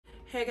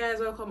Hey guys,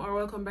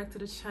 welcome back to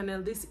the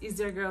channel. This is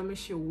your girl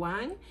Michelle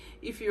Wang.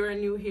 If you are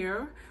new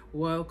here,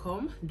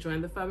 welcome.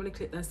 Join the family,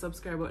 click that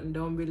subscribe button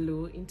down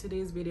below. In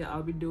today's video,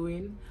 I'll be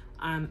doing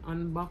an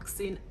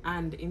unboxing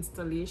and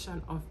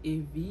installation of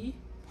a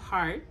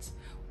VPART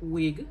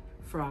wig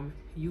from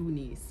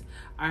Unice.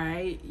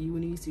 Alright,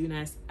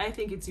 Unice. I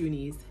think it's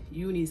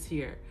Unice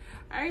Hair.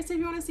 Alright, so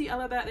if you want to see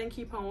all of that, then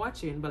keep on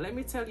watching. But let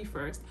me tell you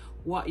first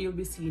what you'll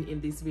be seeing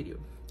in this video.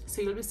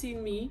 So you'll be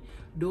seeing me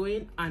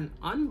doing an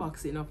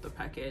unboxing of the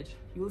package.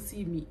 You'll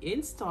see me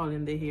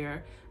installing the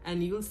hair,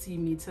 and you'll see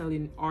me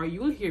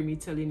you'll hear me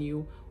telling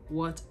you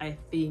what I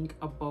think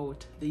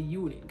about the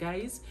unit.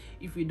 Guys,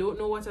 if you don't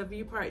know what a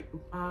VPART,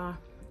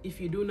 if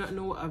you do not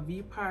know what a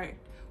VPART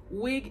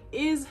wig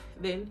is,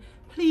 then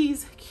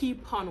please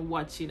keep on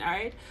watching. All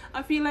right,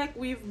 I feel like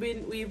we've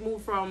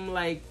moved from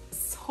like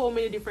so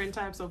many different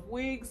types of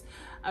wigs.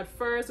 At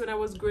first, when I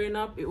was growing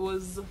up, it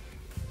was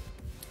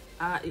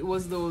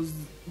those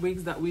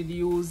wigs that we'd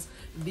use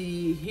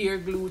the hair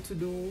glue to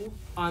do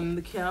on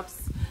the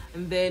caps,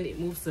 and then it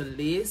moves to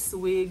lace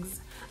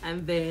wigs,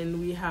 and then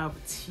we have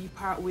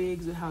T-part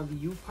wigs, we have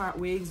U-part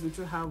wigs, which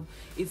will have,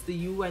 it's the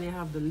U and you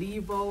have the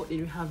leave out, then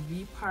you have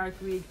V-part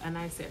wig, and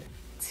I said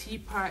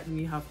T-part, and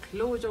you have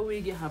closure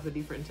wig. You have the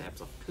different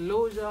types of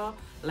closure,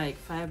 like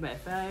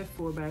 5x5,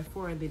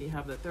 4x4, and then you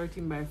have the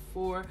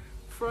 13x4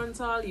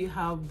 frontal, you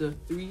have the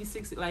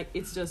 360, like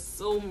it's just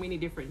so many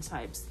different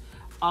types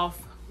of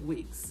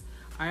wigs.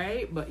 All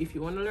right, but if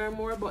you want to learn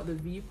more about the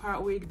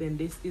VPART wig, then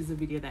this is the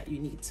video that you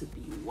need to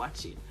be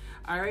watching.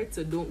 All right,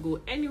 so don't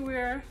go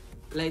anywhere.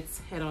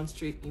 Let's head on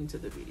straight into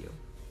the video.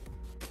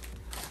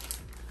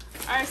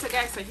 All right, so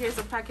guys, so here's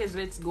the package.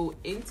 Let's go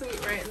into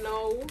it right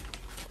now.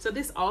 So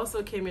this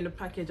also came in the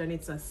package, and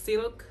it's a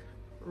silk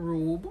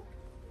robe.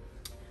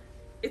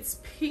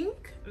 It's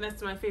pink.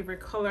 That's my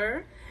favorite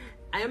color.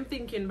 I am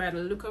thinking by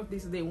the look of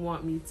this, they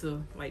want me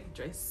to like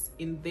dress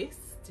in this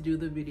to do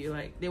the video.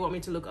 Like they want me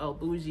to look all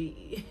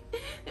bougie.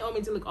 They want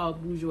me to look all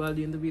bougie while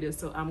doing the video,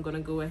 so I'm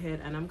gonna go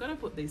ahead and I'm gonna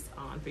put this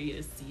on for you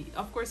to see.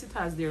 Of course, it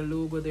has their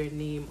logo, their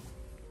name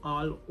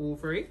all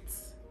over it.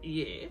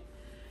 Yeah,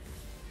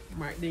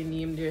 mark their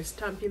name, they're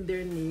stamping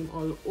their name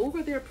all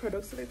over their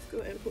product. So let's go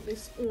and put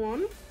this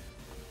on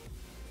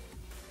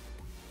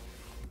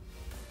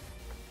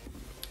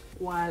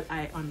while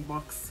I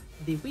unbox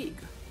the wig.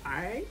 All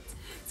right,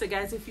 so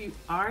guys, if you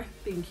are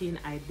thinking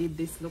I did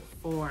this look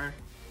for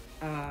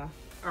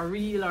a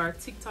reel or a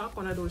TikTok,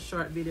 one of those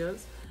short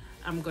videos,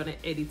 I'm gonna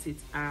edit it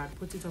and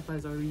put it up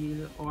as a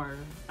reel, or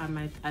I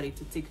might add it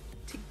to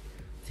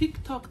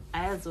TikTok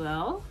as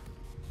well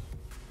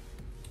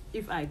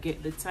if I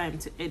get the time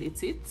to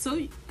edit it.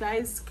 So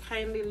guys,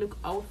 kindly look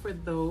out for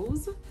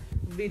those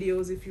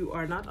videos. If you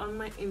are not on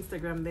my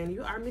Instagram, then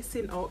you are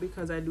missing out,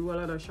 because I do a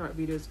lot of short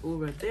videos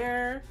over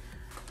there.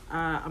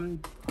 I'm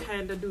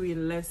kind of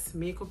doing less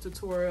makeup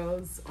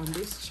tutorials on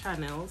this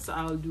channel, so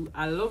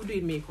I love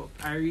doing makeup.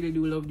 I really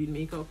do love doing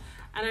makeup,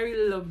 and I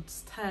really love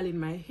styling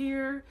my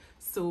hair,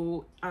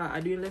 so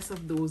I'm doing less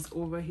of those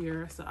over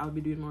here. So I'll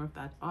be doing more of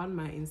that on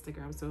my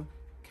Instagram, so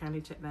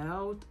kindly check that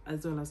out,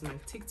 as well as my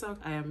TikTok.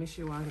 I am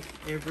Michelle Wang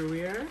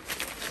everywhere.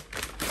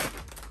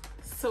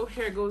 So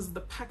here goes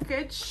the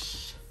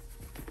package.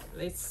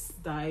 Let's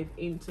dive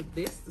into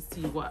this to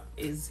see what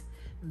is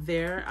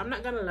there. I'm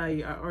not gonna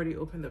lie, I already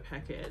opened the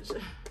package.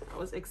 I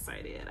was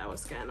excited. I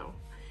was kind of,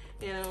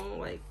 you know,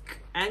 like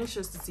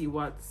anxious to see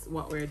what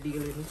we're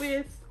dealing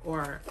with,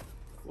 or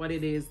what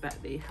it is that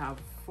they have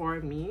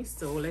for me.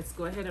 So let's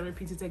go ahead and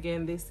repeat it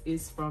again. This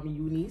is from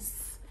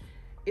Unice.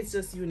 It's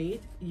just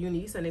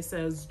Unice, and it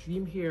says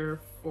dream hair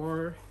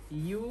for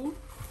you.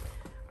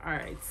 All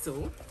right,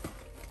 so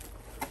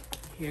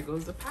here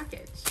goes the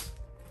package.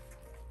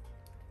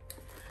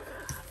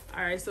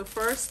 All right, so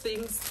first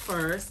things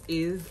first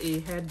is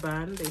a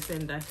headband. They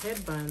send a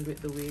headband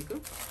with the wig.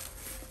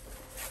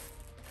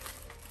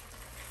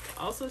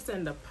 Also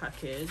send a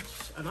package,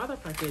 another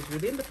package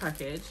within the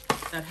package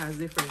that has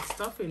different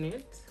stuff in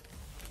it.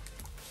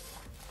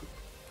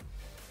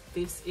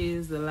 This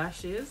is the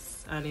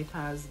lashes, and it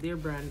has their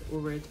brand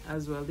over it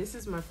as well. This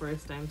is my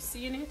first time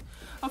seeing it.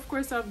 Of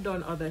course, I've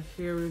done other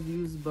hair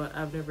reviews, but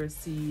I've never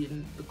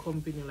seen the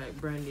company like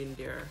branding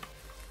their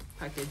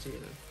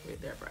packaging with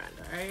their brand.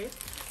 All right,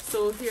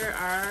 so here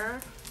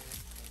are,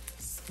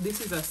 this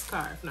is a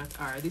scarf,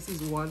 this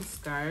is one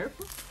scarf.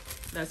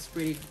 That's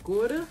pretty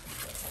good.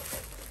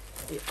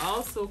 It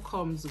also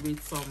comes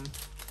with some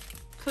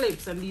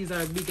clips, and these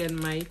are big and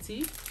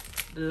mighty.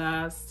 The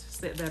last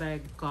set that I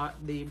got,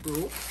 they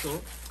broke,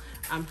 so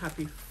I'm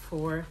happy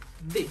for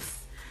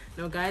this.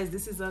 Now guys,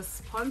 this is a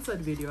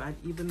sponsored video, and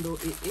even though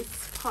it is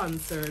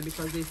sponsored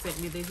because they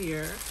sent me the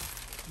hair,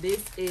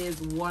 this is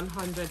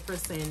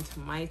 100%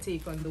 my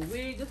take on the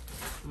wig,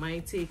 my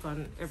take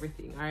on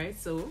everything. All right,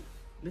 so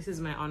this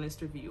is my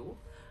honest review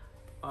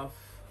of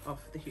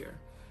the hair.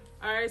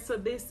 All right, so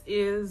this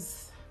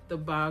is the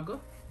bag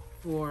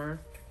for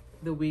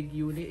the wig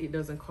unit. It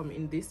doesn't come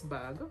in this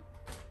bag,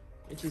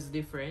 which is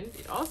different.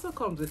 It also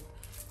comes with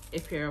a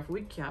pair of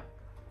wig cap,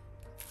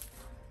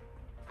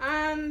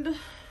 and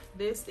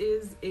This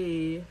is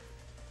a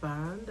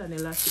band, an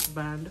elastic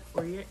band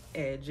for your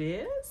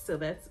edges, so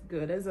that's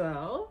good as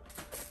well.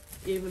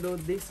 Even though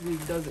this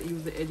wig doesn't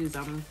use the edges,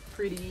 I'm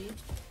pretty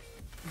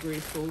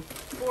grateful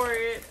for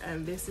it.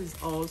 And this is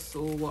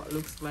also what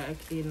looks like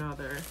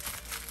another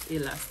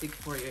elastic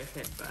for your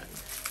headband.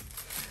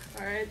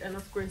 All right, and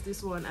of course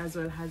this one as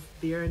well has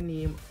their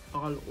name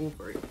all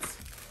over it.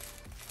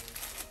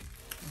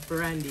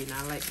 Branding,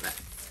 I like that.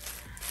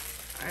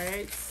 All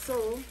right,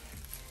 so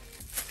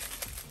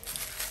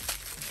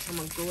I'm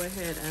gonna go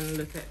ahead and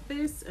look at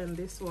this, and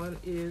this one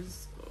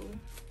is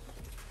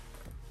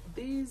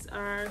these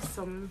are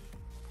some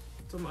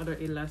other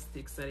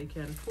elastics that you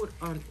can put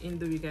on in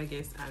the wig, I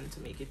guess, and to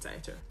make it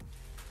tighter.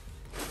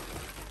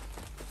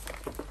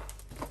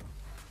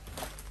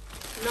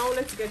 Now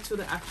let's get to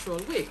the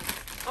actual wig.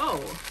 Oh,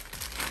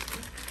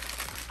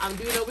 I'm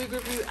doing a wig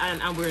review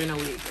and I'm wearing a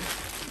wig.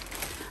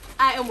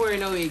 I am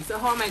wearing a wig, so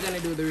how am I gonna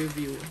do the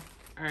review?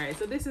 All right,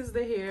 so this is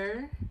the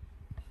hair.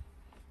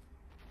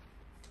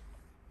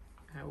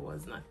 I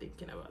was not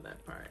thinking about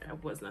that part. I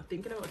was not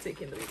thinking about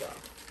taking the wig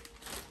off.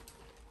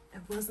 I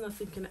was not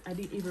thinking, I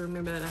didn't even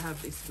remember that I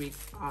have this wig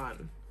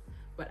on.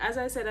 But as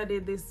I said, I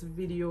did this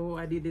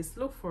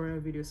look for a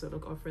video, so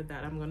look out for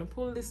that. I'm gonna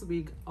pull this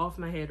wig off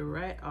my head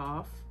right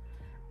off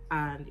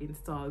and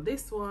install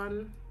this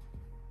one.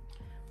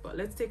 But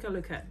let's take a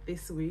look at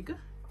this wig.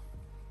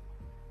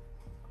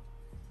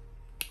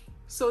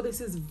 So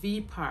this is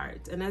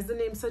VPART, and as the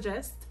name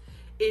suggests,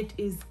 it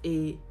is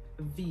a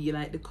V,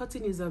 like the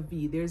cutting is a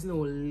V. There's no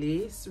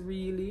lace,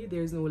 really,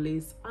 there's no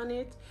lace on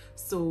it.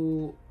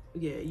 So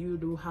yeah, you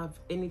do have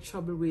any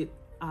trouble with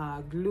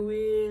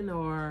gluing,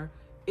 or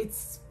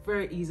it's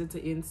very easy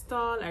to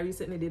install. I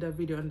recently did a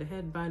video on the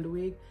headband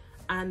wig,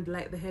 and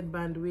like the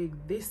headband wig,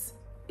 this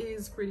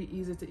is pretty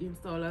easy to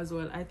install as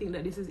well. I think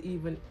that this is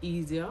even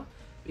easier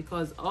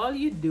because all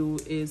you do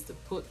is to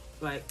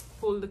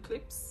pull the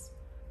clips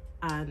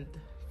and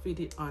fit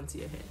it onto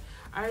your head.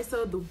 All right,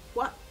 so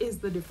what is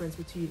the difference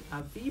between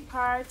a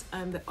V-part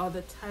and the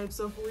other types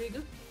of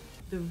wig?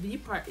 The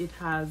V-part, it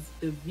has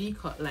the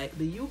V-cut. Like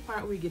the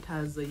U-part wig, it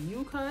has a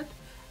U-cut,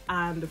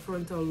 and the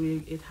frontal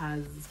wig, it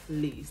has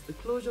lace. The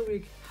closure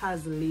wig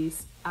has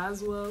lace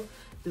as well.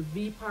 The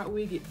V-part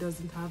wig, it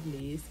doesn't have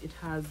lace. It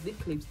has the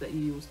clips that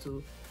you use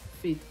to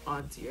fit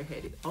onto your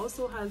head. It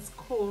also has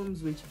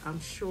combs, which I'm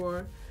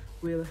sure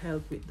will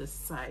help with the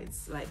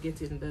sides, like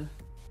getting the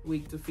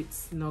wig to fit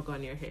snug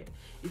on your head.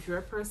 If you're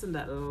a person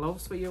that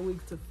loves for your wig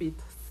to fit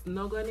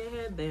snug on your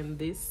head, then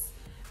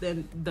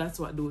that's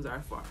what those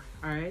are for.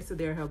 All right, so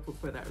they're helpful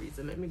for that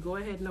reason. Let me go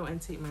ahead now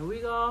and take my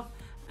wig off,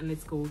 and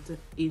let's go to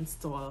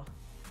install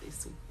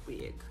this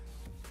wig.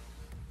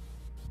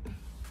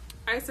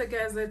 All right, so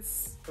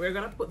guys, we're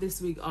gonna put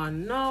this wig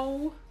on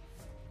now.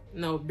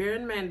 Now bear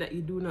in mind that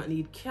you do not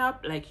need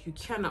cap. Like, you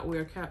cannot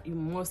wear a cap, you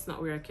must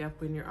not wear a cap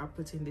when you are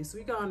putting this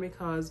wig on,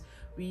 because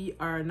we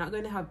are not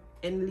going to have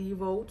any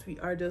leave out. We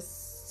are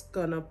just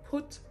gonna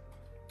put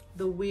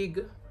the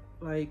wig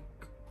like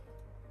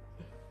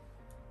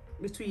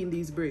between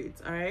these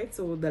braids. All right,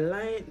 so the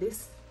line,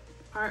 this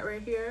part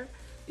right here,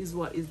 is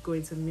what is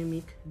going to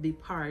mimic the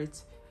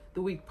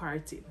wig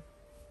parting.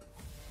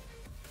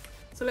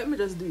 So let me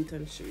just do it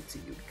and show it to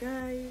you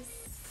guys.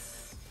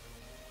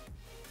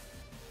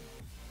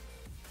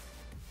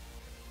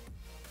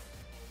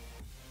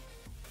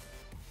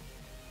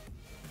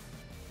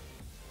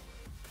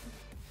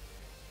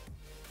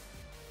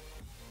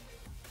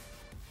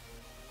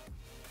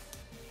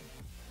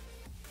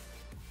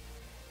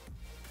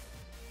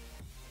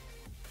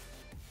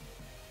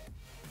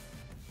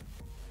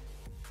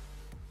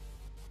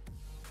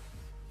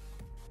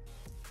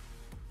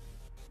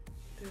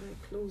 Then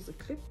I close the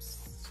clips.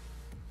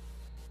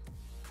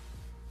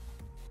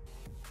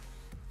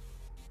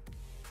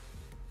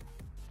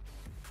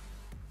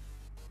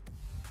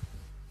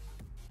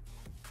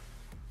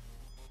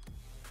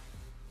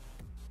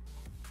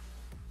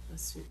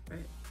 That's it right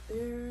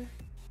there.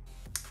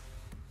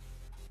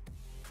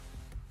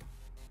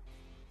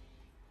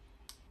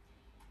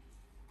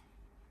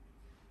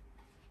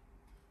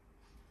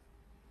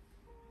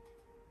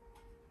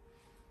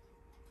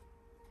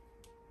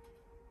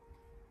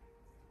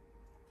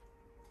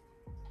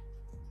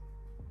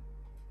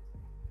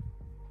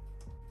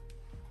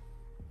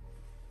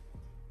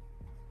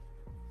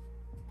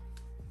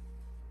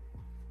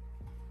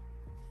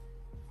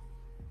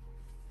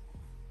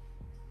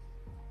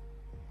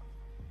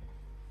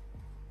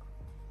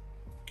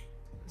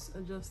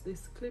 Adjust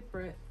this clip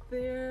right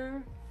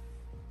there,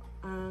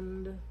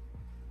 and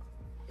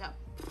yeah,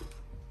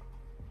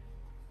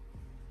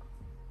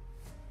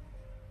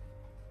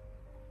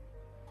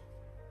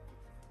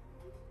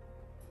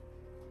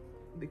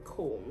 the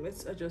comb,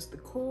 let's adjust the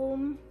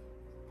comb,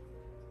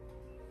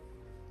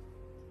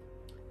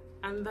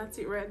 and that's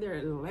it right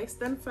there. Less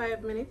than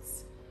 5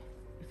 minutes.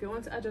 If you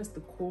want to adjust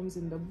the combs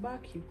in the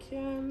back, you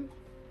can.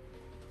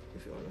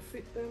 If you want to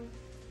fit them,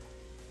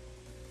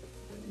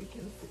 you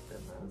can fit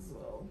them as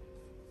well.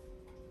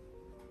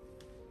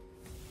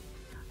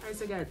 Alright,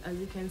 so guys, as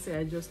you can see,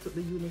 I just took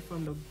the unit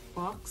from the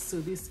box.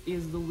 So this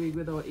is the wig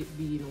without it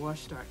being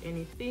washed or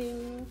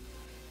anything.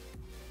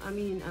 I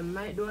mean, I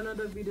might do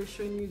another video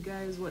showing you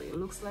guys what it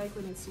looks like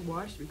when it's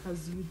washed,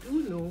 because you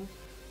do know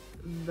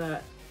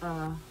that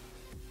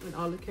when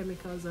all the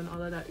chemicals and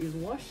all of that is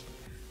washed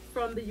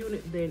from the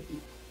unit, then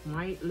it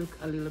might look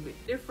a little bit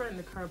different.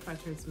 The curl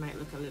patterns might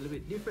look a little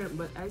bit different,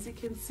 but as you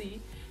can see,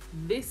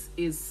 this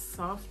is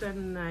soft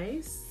and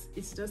nice.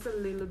 It's just a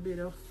little bit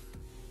of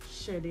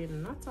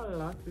shedding, not a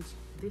lot, which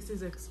this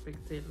is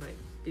expected. Like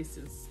this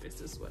is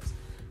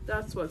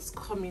that's what's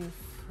coming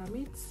from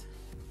it.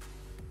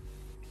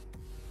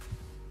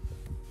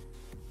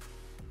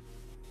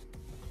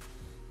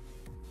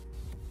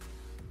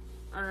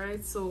 All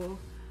right, so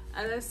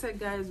as I said,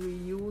 guys, we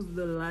use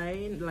the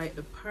line, like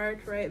the part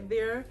right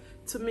there,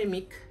 to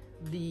mimic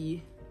the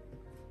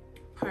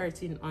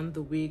parting on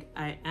the wig.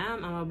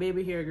 I'm a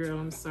baby hair girl,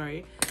 I'm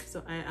sorry.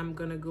 So I am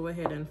gonna go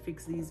ahead and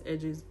fix these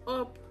edges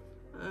up,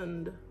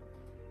 and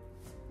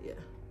yeah.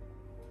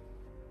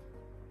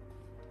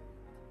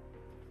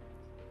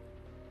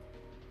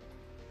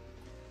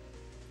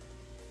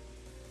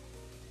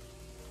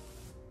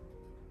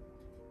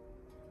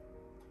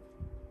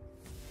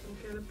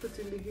 I'm kind of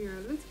putting the hair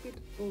a little bit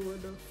over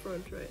the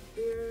front right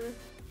there,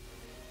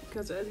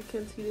 because as you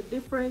can see the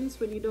difference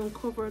when you don't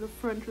cover the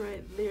front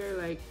right there,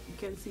 like you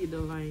can see the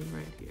line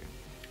right here.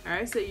 All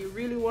right, so you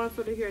really want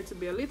for the hair to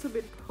be a little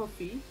bit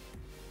puffy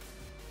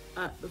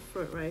at the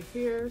front right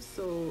here,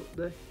 so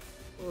the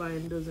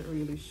line doesn't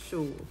really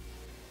show.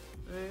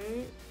 All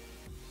right,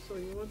 so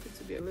you want it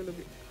to be a little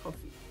bit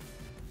puffy.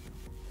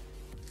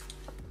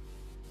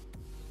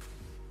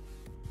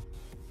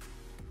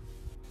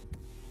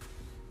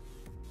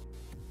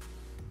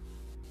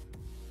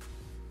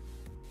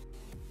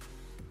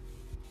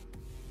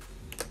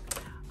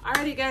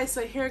 Alrighty guys,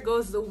 so here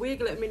goes the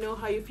wig. Let me know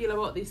how you feel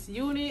about this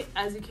unit.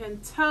 As you can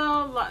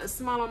tell, a lot of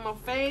smile on my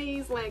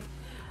face. Like,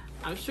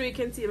 I'm sure you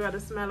can see about the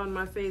smile on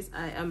my face.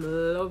 I am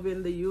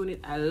loving the unit.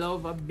 I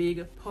love a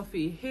big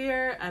puffy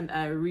hair, and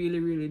I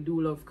really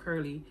do love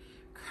curl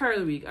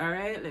wig. All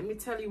right, let me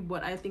tell you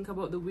what I think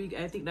about the wig.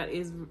 I think that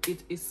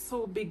it is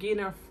so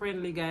beginner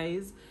friendly,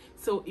 guys.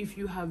 So if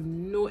you have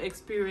no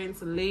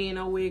experience laying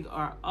a wig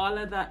or all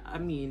of that, I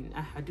mean,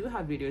 I do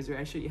have videos where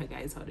I show you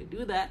guys how to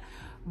do that,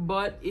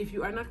 but if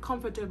you are not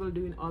comfortable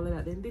doing all of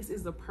that, then this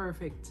is the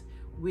perfect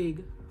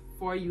wig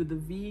for you. The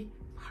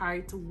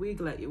VPART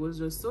wig, like, it was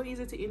just so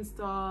easy to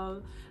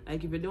install.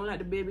 Like, if you don't like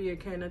the baby hair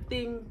kind of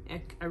thing,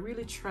 I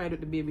really tried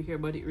with the baby hair,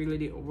 but it really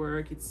didn't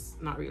work. It's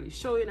not really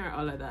showing or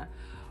all of that.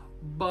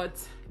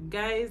 But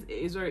guys, it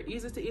is very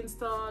easy to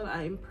install.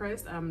 I'm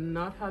impressed. I'm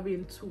not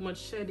having too much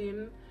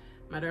shedding.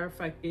 Matter of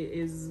fact, it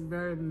is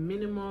very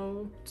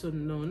minimal to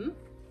none,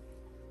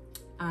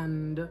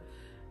 and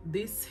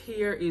this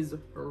hair is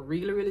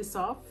really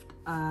soft.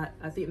 I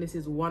think this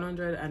is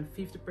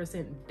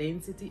 150%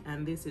 density,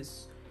 and this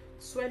is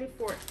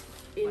 24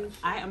 inch.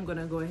 I am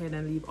gonna go ahead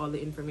and leave all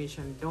the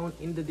information down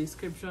in the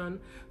description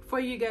for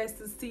you guys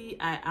to see.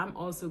 I am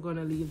also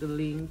gonna leave the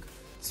link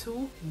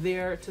to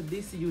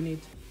this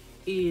unit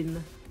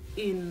in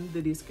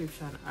the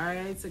description. All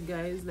right, so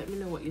guys, let me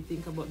know what you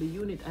think about the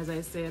unit. As I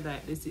said,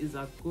 that this is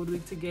a good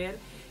wig to get.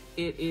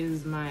 It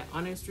is my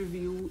honest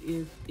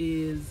review.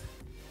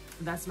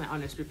 That's my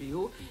honest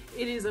review.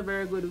 It is a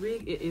very good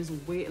wig. It is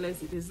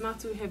weightless. It is not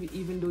too heavy,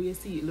 even though you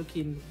see it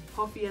looking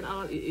puffy and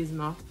all. It is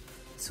not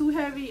too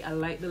heavy. I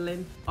like the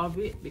length of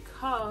it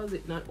because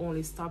it not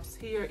only stops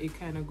here, it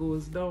kind of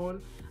goes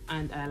down,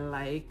 and I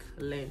like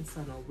lengths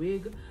on a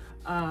wig.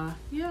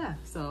 Yeah,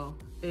 so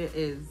it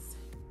is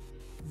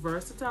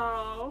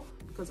versatile,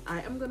 because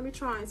I am gonna be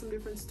trying some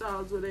different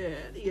styles with it.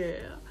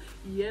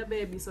 Yeah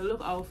baby, so look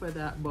out for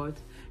that. But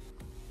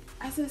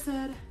as I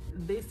said,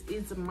 this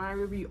is my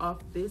review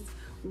of this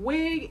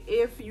wig.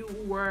 If you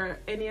were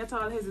any at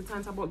all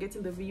hesitant about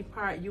getting the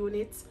VPART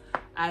unit,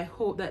 I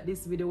hope that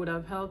this video would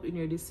have helped in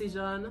your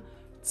decision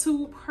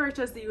to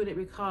purchase the unit,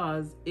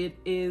 because it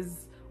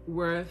is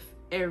worth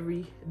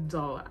every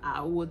dollar,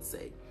 I would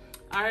say.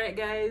 All right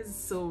guys,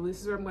 so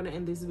this is where I'm going to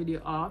end this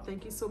video off.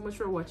 Thank you so much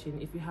for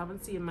watching. If you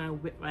haven't seen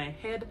my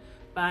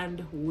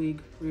headband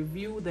wig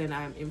review, then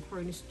I'm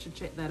imploring you to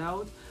check that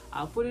out.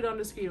 I'll put it on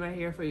the screen right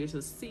here for you to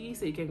see,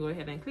 so you can go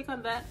ahead and click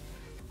on that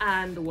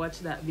and watch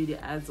that video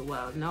as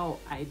well. Now,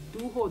 I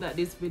do hope that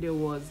this video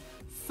was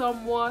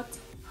somewhat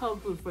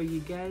helpful for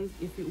you guys.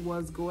 If it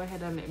was, go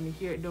ahead and let me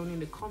hear it down in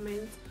the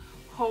comments.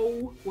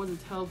 How was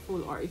it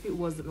helpful? Or if it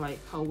wasn't, like,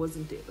 how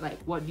wasn't it? Like,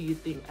 what do you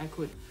think I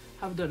could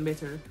have done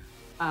better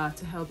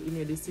to help in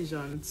your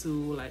decision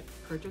to, like,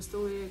 purchase the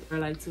wig, or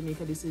like to make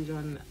a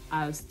decision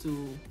as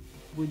to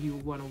would you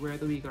want to wear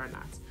the wig or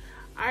not.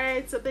 All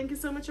right, so thank you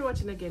so much for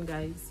watching again,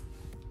 guys.